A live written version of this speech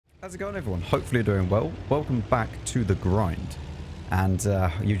How's it going, everyone? Hopefully you're doing well. Welcome back to the grind. And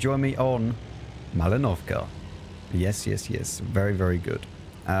you join me on Malinovka. Yes, yes, yes. Very, very good.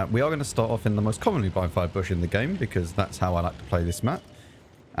 We are going to start off in the most commonly blind fire bush in the game, because that's how I like to play this map.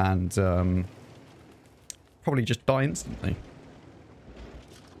 And probably just die instantly.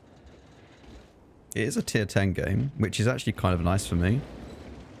 It is a tier 10 game, which is actually kind of nice for me.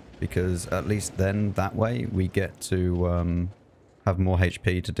 Because at least then, that way, we get to have more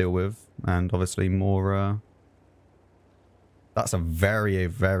HP to deal with. And obviously more... That's a very,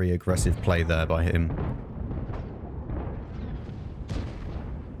 very aggressive play there by him.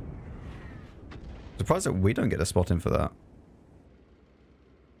 Surprised that we don't get a spot in for that.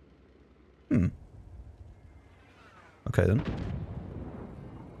 Okay then.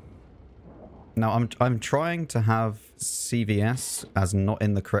 Now I'm trying to have CVS as not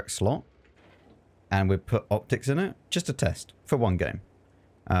in the correct slot, and we put optics in it just to test for one game.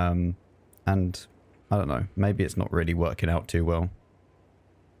 And I don't know, maybe it's not really working out too well.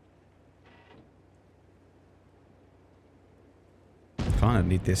 Kind of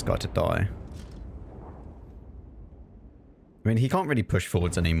need this guy to die. I mean, he can't really push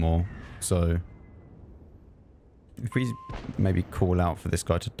forwards anymore, so if we maybe call out for this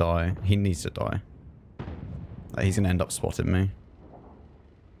guy to die, he needs to die. He's going to end up spotting me.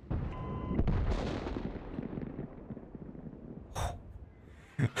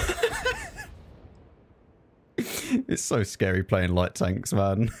 It's so scary playing light tanks,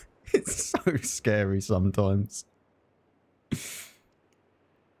 man. It's so scary sometimes. I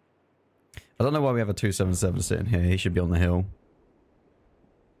don't know why we have a 277 sitting here. He should be on the hill.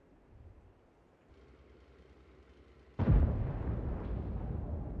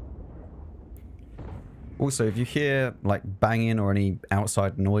 Also, if you hear like banging or any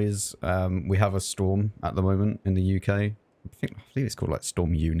outside noise, we have a storm at the moment in the UK. I believe it's called like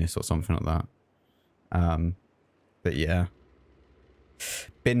Storm Eunice or something like that. But yeah,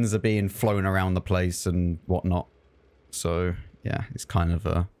 bins are being flown around the place and whatnot. So yeah, it's kind of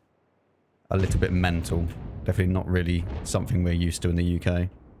a little bit mental. Definitely not really something we're used to in the UK.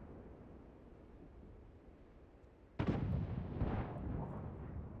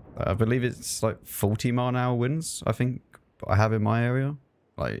 I believe it's like 40-mile-an-hour winds, I think I have in my area.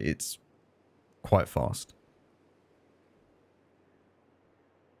 Like, it's quite fast.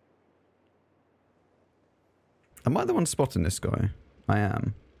 Am I the one spotting this guy? I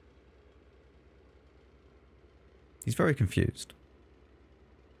am. He's very confused.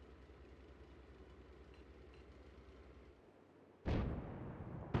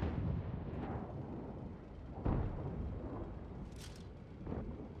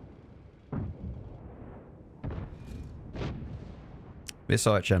 This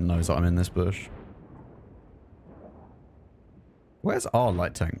IHM knows that I'm in this bush. Where's our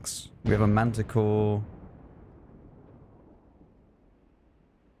light tanks? We have a Manticore.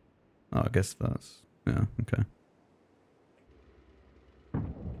 Oh, I guess that's... yeah, okay.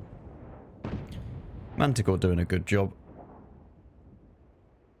 Manticore doing a good job.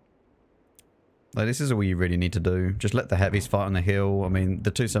 Like, this is all you really need to do. Just let the heavies fight on the hill. I mean,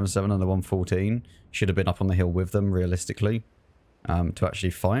 the 277 and the 114 should have been up on the hill with them, realistically. To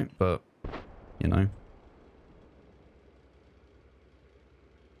actually fight, but, you know.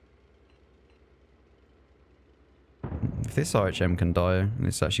 If this RHM can die,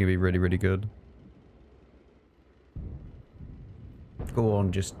 it's actually going to be really, really good. Go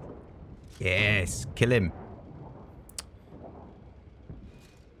on, just... yes, kill him.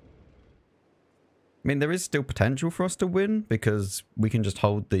 I mean, there is still potential for us to win, because we can just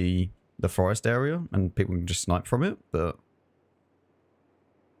hold the forest area, and people can just snipe from it, but...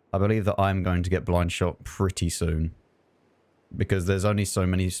 I believe that I'm going to get blind shot pretty soon. Because there's only so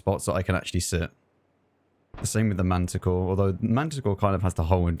many spots that I can actually sit. The same with the Manticore, although Manticore kind of has the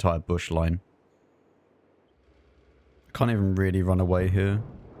whole entire bush line. I can't even really run away here.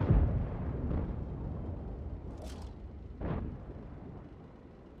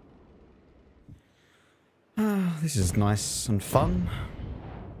 This is nice and fun.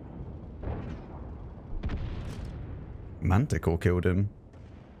 Manticore killed him.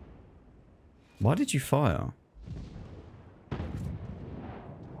 Why did you fire?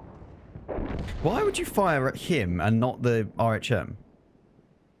 Why would you fire at him and not the RHM?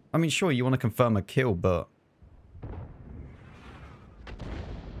 I mean, sure, you want to confirm a kill, but...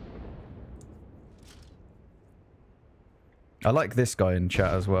 I like this guy in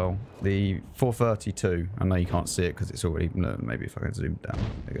chat as well. The 432. I know you can't see it because it's already... no, maybe if I can zoom down.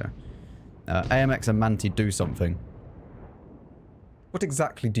 There you go. AMX and Manti do something. What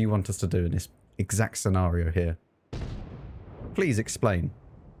exactly do you want us to do in this exact scenario here? Please explain.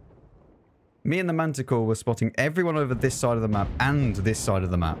 Me and the Manticore were spotting everyone over this side of the map and this side of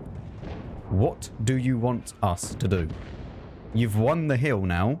the map. What do you want us to do? You've won the hill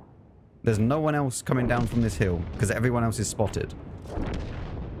now. There's no one else coming down from this hill because everyone else is spotted.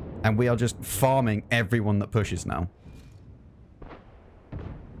 And we are just farming everyone that pushes now.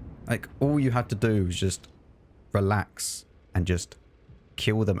 Like, all you had to do was just relax and just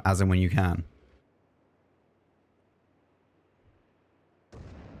kill them as and when you can.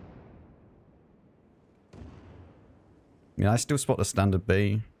 Yeah, I still spot the standard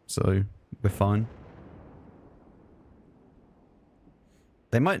B, so we're fine.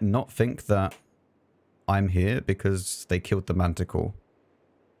 They might not think that I'm here because they killed the Manticore.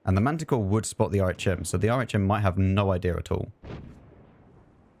 And the Manticore would spot the RHM, so the RHM might have no idea at all.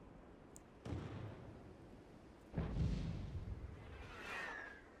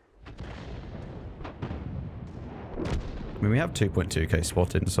 I mean, we have 2.2k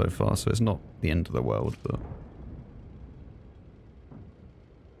spotting so far, so it's not the end of the world, but...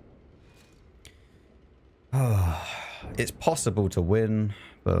 It's possible to win,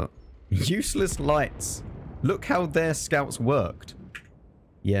 but... Useless lights! Look how their scouts worked.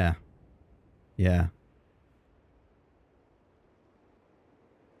 Yeah. Yeah.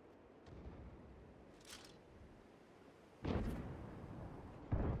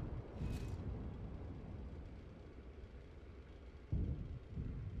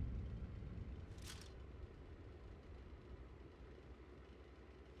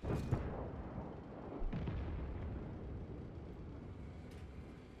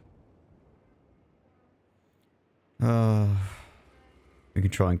 We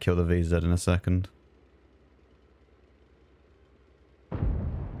can try and kill the VZ in a second. They're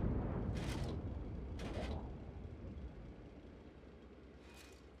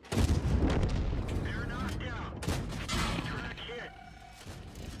knocked out. Track hit.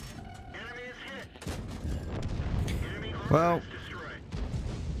 Enemy is hit. Enemy Well, armor is destroyed.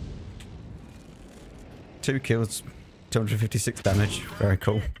 2 kills, 256 damage. Very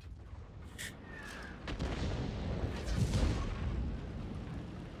cool.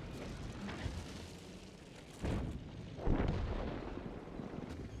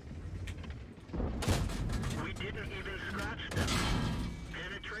 We didn't even scratch them.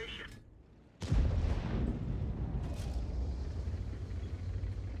 Penetration.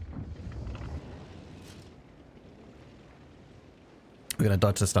 We're going to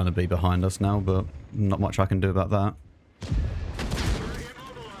die to standard B behind us now, but not much I can do about that. We're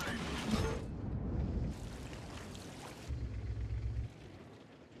immobilized.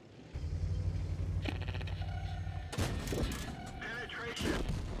 Penetration.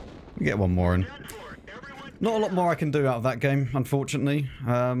 We get one more in. Dead for. Everyone. Not a lot more I can do out of that game, unfortunately.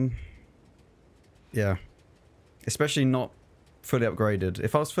 Yeah. Especially not fully upgraded.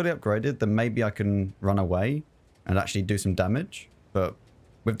 If I was fully upgraded, then maybe I can run away and actually do some damage. But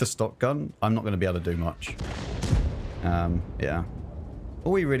with the stock gun, I'm not going to be able to do much. Yeah.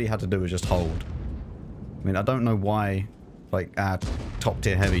 All we really had to do was just hold. I mean, I don't know why, like, our top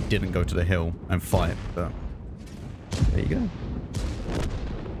tier heavy didn't go to the hill and fight, but there you go.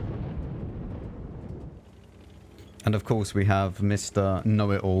 And of course we have Mr.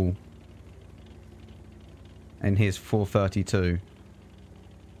 Know-It-All in his 432.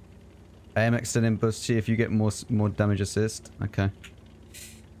 AMX still in boost, see if you get more damage assist. Okay.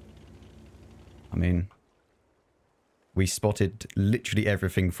 I mean, we spotted literally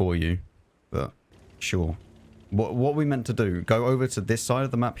everything for you, but sure. What we meant to do? Go over to this side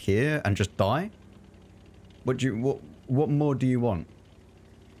of the map here and just die? What more do you want?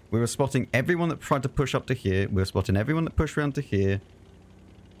 We were spotting everyone that tried to push up to here. We were spotting everyone that pushed around to here.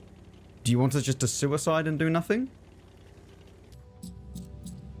 Do you want us just to suicide and do nothing?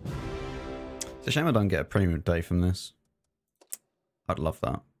 It's a shame I don't get a premium day from this. I'd love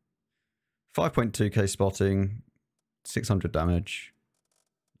that. 5.2k spotting. 600 damage.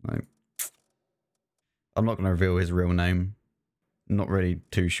 Like, I'm not going to reveal his real name. Not really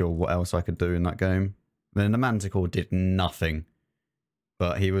too sure what else I could do in that game. Then the Manticore did nothing.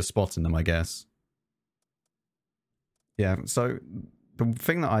 But he was spotting them, I guess. Yeah, so the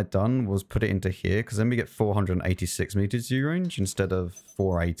thing that I'd done was put it into here, because then we get 486 meters view range instead of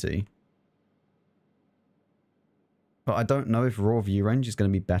 480. But I don't know if raw view range is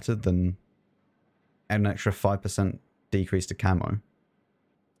going to be better than an extra 5% decrease to camo.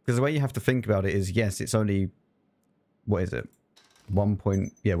 Because the way you have to think about it is, yes, it's only, what is it?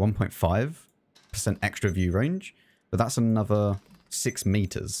 1.5% extra view range, but that's another 6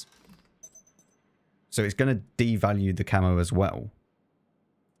 meters. So it's going to devalue the camo as well.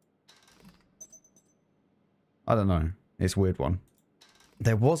 I don't know. It's a weird one.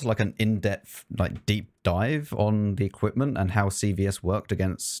 there was like an in-depth, like deep dive on the equipment and how CVS worked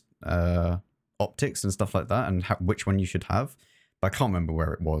against optics and stuff like that, and which one you should have. But I can't remember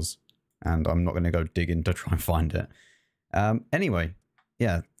where it was, and I'm not going to go dig in to try and find it. Anyway,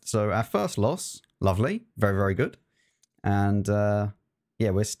 yeah, so our first loss, lovely, very, very good. And yeah,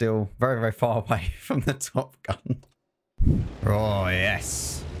 we're still very, very far away from the Top Gun. Oh,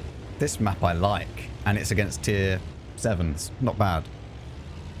 yes. This map I like, and it's against tier 7s. Not bad.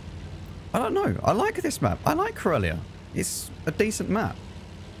 I don't know. I like this map. I like Karelia. It's a decent map.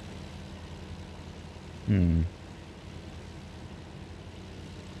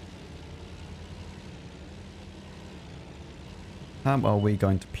 How are we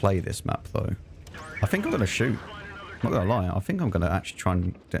going to play this map, though? I think I'm going to shoot. Not going to lie. I think I'm going to actually try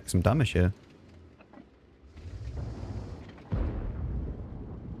and get some damage here.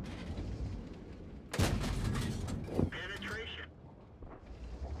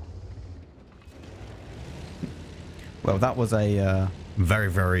 Well, that was a very,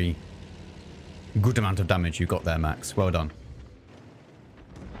 very good amount of damage you got there, Max. Well done.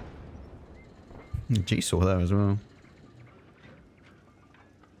 G-saw there as well.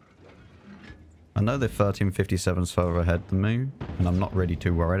 I know the 1357's further ahead than me, and I'm not really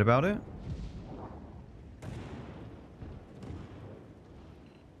too worried about it.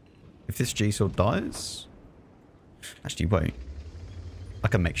 If this G-saw dies... Actually, wait. I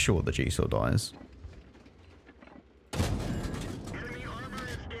can make sure the G-saw dies. Enemy armor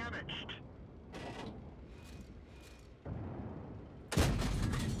is damaged.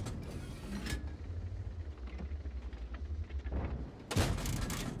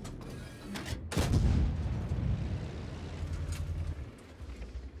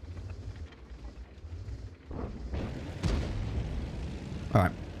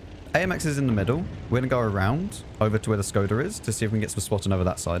 Alright. AMX is in the middle. We're going to go around over to where the Skoda is to see if we can get some spotting over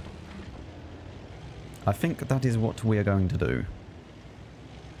that side. I think that is what we are going to do.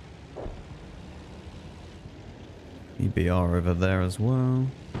 EBR over there as well.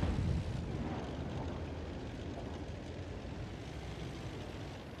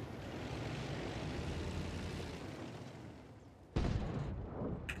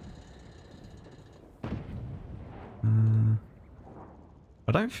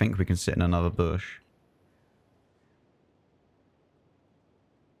 I don't think we can sit in another bush.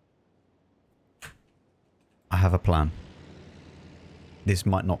 I have a plan. This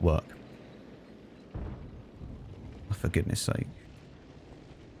might not work. Oh, for goodness sake.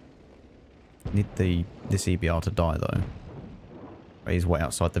 Need this EBR to die though. He's way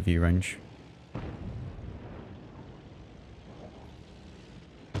outside the view range.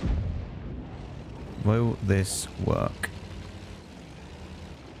 Will this work?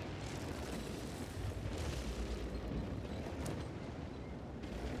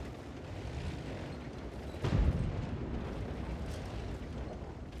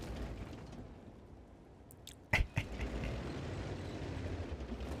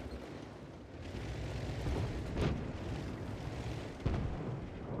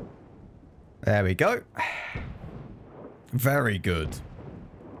 There we go. Very good.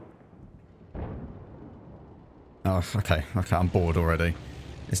 Oh, okay. Okay, I'm bored already.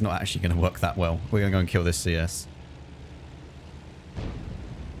 It's not actually going to work that well. We're going to go and kill this CS.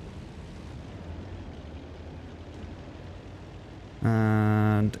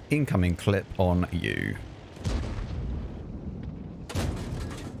 And incoming clip on you.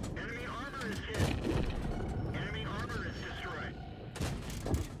 Enemy armor is hit. Enemy armor is destroyed.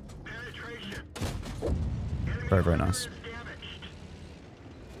 Penetration. Enemy Very, very nice. armor is damaged.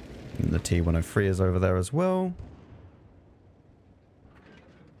 And the T-103 is over there as well.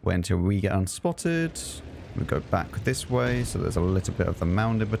 Wait until we get unspotted. We go back this way, so there's a little bit of the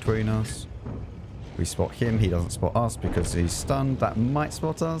mound in between us. We spot him, he doesn't spot us because he's stunned. That might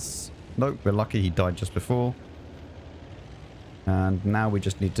spot us. Nope, we're lucky he died just before. And now we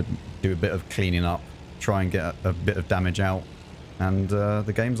just need to do a bit of cleaning up, try and get a bit of damage out, and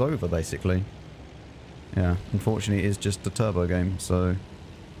the game's over, basically. Yeah, unfortunately it is just a turbo game, so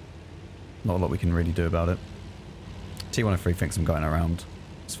not a lot we can really do about it. T-103 thinks I'm going around.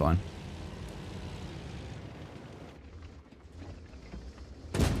 It's fine.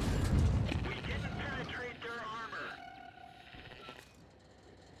 We didn't penetrate their armor.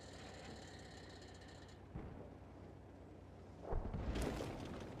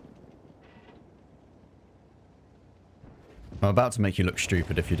 I'm about to make you look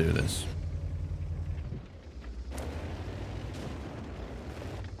stupid if you do this.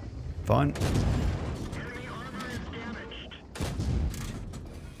 Fine. Enemy armor is damaged.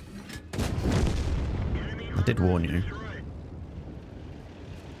 Enemy I did armor warn is you. destroyed.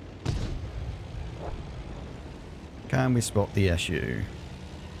 Can we spot the SU?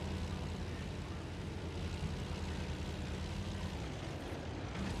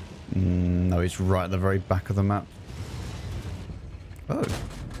 No, he's right at the very back of the map. Oh.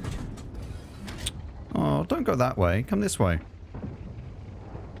 Oh, don't go that way. Come this way.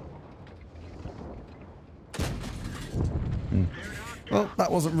 Well, that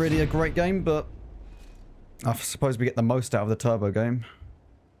wasn't really a great game, but I suppose we get the most out of the turbo game.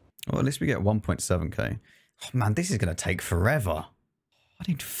 Well, at least we get 1.7k. Oh man, this is going to take forever. I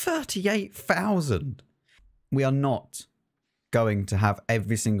need 38,000. We are not going to have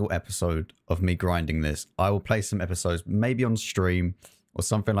every single episode of me grinding this. I will play some episodes maybe on stream or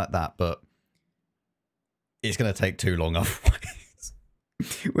something like that, but it's going to take too long otherwise.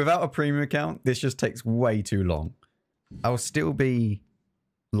 Without a premium account, this just takes way too long. I'll still be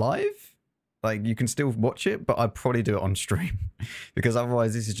live. Like, you can still watch it, but I'd probably do it on stream because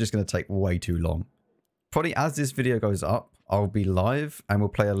otherwise this is just going to take way too long. Probably as this video goes up, I'll be live and we'll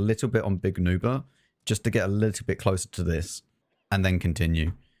play a little bit on Big Noober just to get a little bit closer to this and then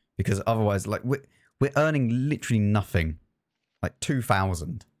continue. Because otherwise, like, we're earning literally nothing. Like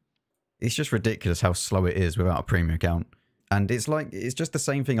 2,000. It's just ridiculous how slow it is without a premium account. And it's like, it's just the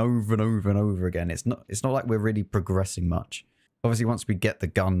same thing over and over and over again. It's not like we're really progressing much. Obviously, once we get the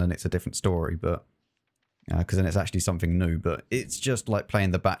gun, then it's a different story, but because then it's actually something new. But it's just like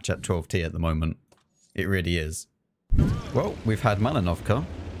playing the batch at 12T at the moment. It really is. Well, we've had Malinovka,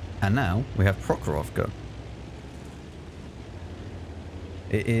 and now we have Prokhorovka.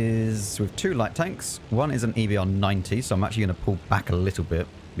 It is with 2 light tanks. One is an EBR 90, so I'm actually going to pull back a little bit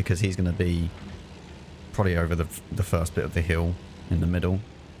because he's going to be probably over the first bit of the hill in the middle.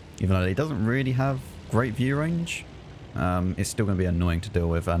 Even though he doesn't really have great view range, it's still going to be annoying to deal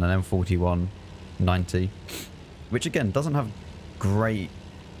with. And an M41 90, which again doesn't have great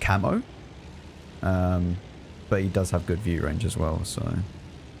camo, but he does have good view range as well, so...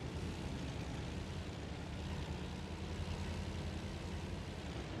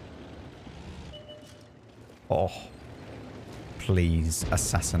 Oh, please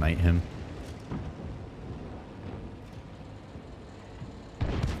assassinate him.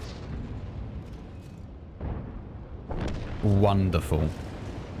 Wonderful.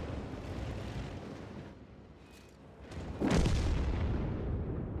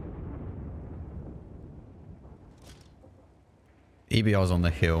 EBR's on the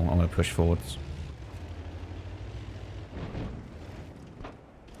hill. I'm going to push forwards.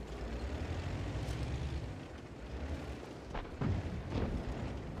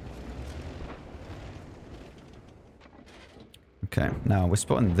 Okay, now we're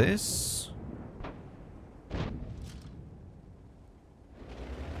spotting this.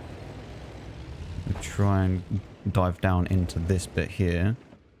 We'll try and dive down into this bit here.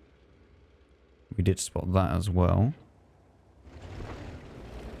 We did spot that as well.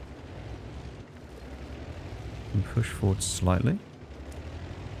 And push forward slightly.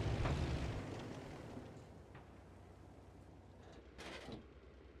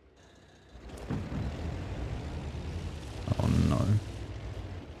 Oh no.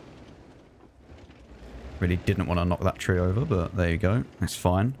 Really didn't want to knock that tree over, but there you go. That's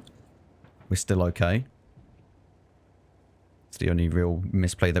fine. We're still okay. It's the only real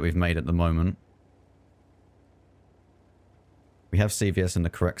misplay that we've made at the moment. We have CVS in the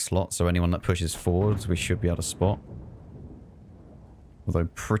correct slot, so anyone that pushes forwards, we should be able to spot. Although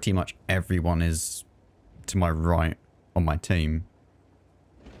pretty much everyone is to my right on my team.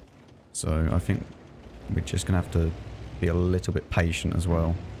 So I think we're just going to have to be a little bit patient as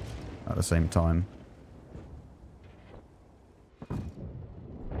well at the same time.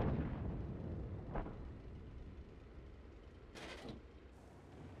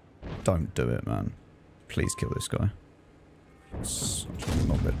 Don't do it, man. Please kill this guy. Such a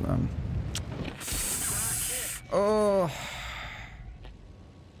knobhead, man. Oh.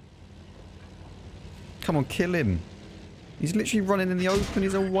 Come on, kill him. He's literally running in the open.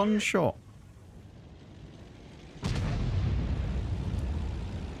 He's a one-shot.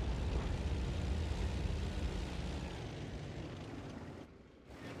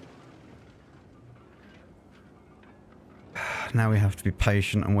 Now we have to be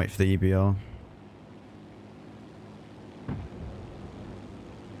patient and wait for the EBR.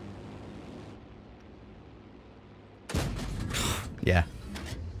 Yeah.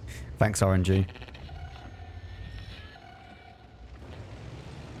 Thanks, RNG.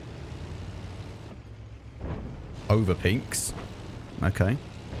 Over peaks. Okay.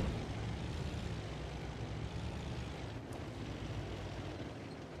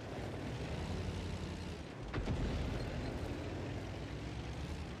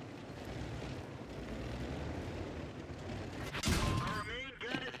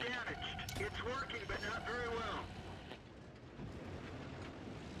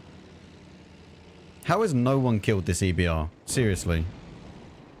 How has no one killed this EBR? Seriously.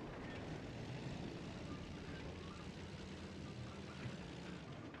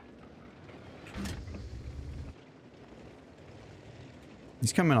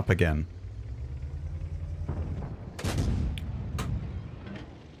 He's coming up again.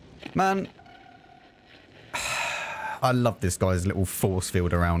 Man. I love this guy's little force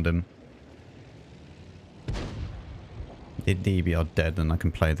field around him. If the EBR dead, then I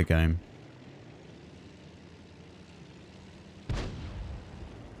can play the game.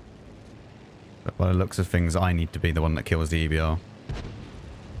 But by the looks of things, I need to be the one that kills the EBR.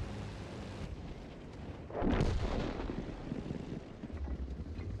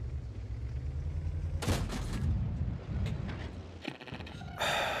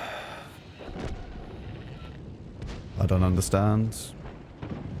 I don't understand.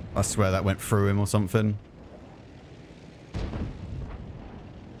 I swear that went through him or something.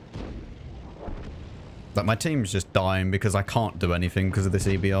 Like, my team's just dying because I can't do anything because of this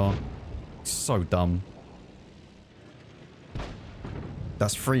EBR. It's so dumb.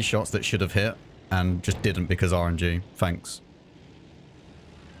 That's 3 shots that should have hit and just didn't because RNG. Thanks.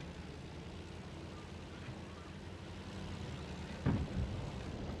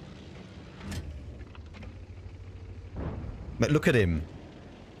 But look at him.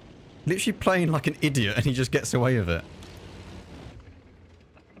 Literally playing like an idiot and he just gets away with it.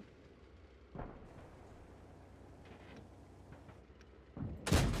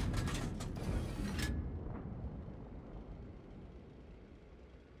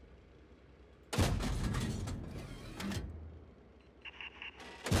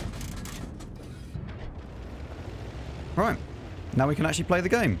 Right. Now we can actually play the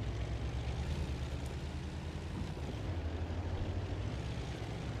game.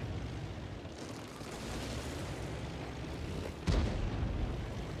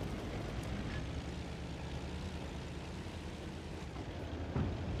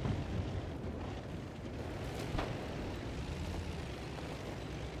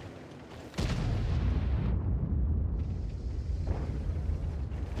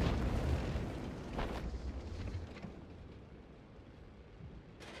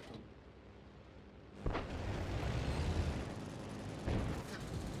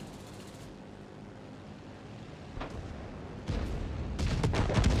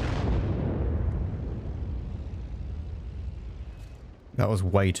 That was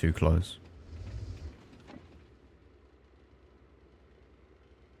way too close.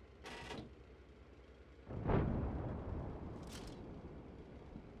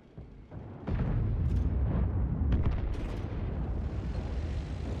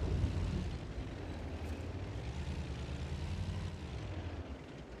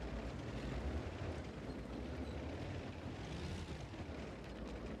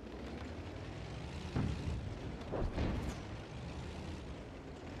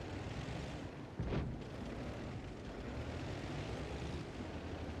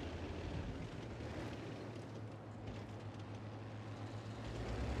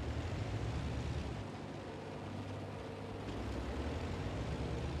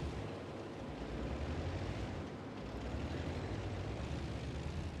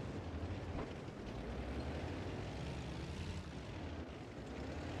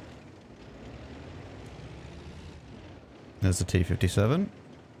 There's the T-57.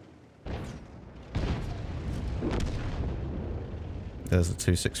 There's the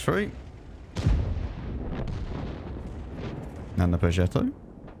 263. And the Progetto.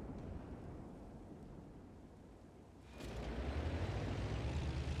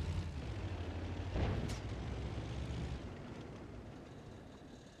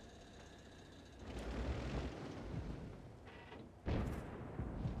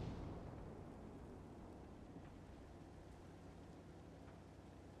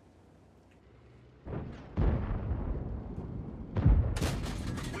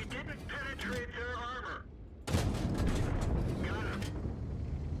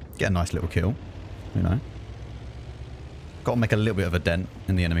 Get a nice little kill, you know. Got to make a little bit of a dent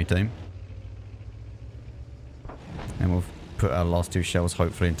in the enemy team. And we'll put our last 2 shells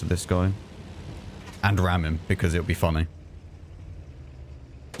hopefully into this guy. And ram him, because it'll be funny.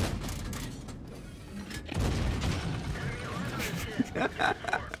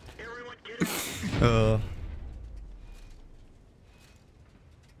 Oh,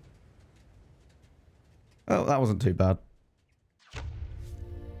 that wasn't too bad.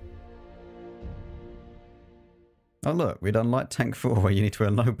 Oh look, we done light tank 4 where you need to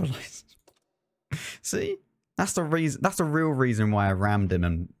immobilize. See? That's the reason. That's the real reason why I rammed him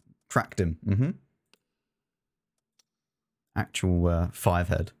and cracked him. Actual 5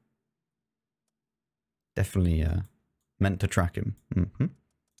 head. Definitely meant to track him.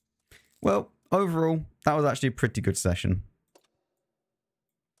 Well, overall, that was actually a pretty good session.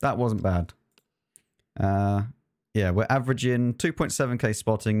 That wasn't bad. Yeah, we're averaging 2.7k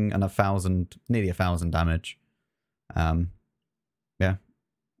spotting and nearly 1,000 damage. Yeah.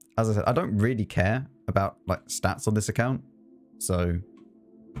 As I said, I don't really care about like stats on this account, so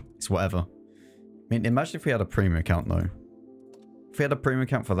it's whatever. I mean, imagine if we had a premium account though. If we had a premium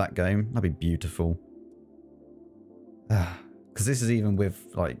account for that game, that'd be beautiful. Because this is even with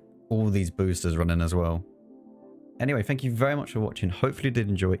like all these boosters running as well. Anyway, thank you very much for watching. Hopefully you did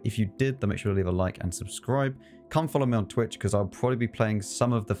enjoy it. If you did, then make sure to leave a like and subscribe. Come follow me on Twitch because I'll probably be playing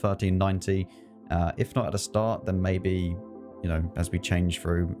some of the 1390. If not at the start, then maybe, you know, as we change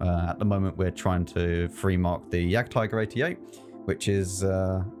through. At the moment, we're trying to free mark the Jagdtiger 88, which is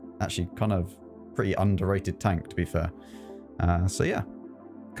actually kind of pretty underrated tank, to be fair. So yeah,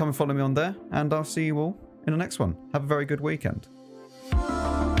 come and follow me on there, and I'll see you all in the next one. Have a very good weekend.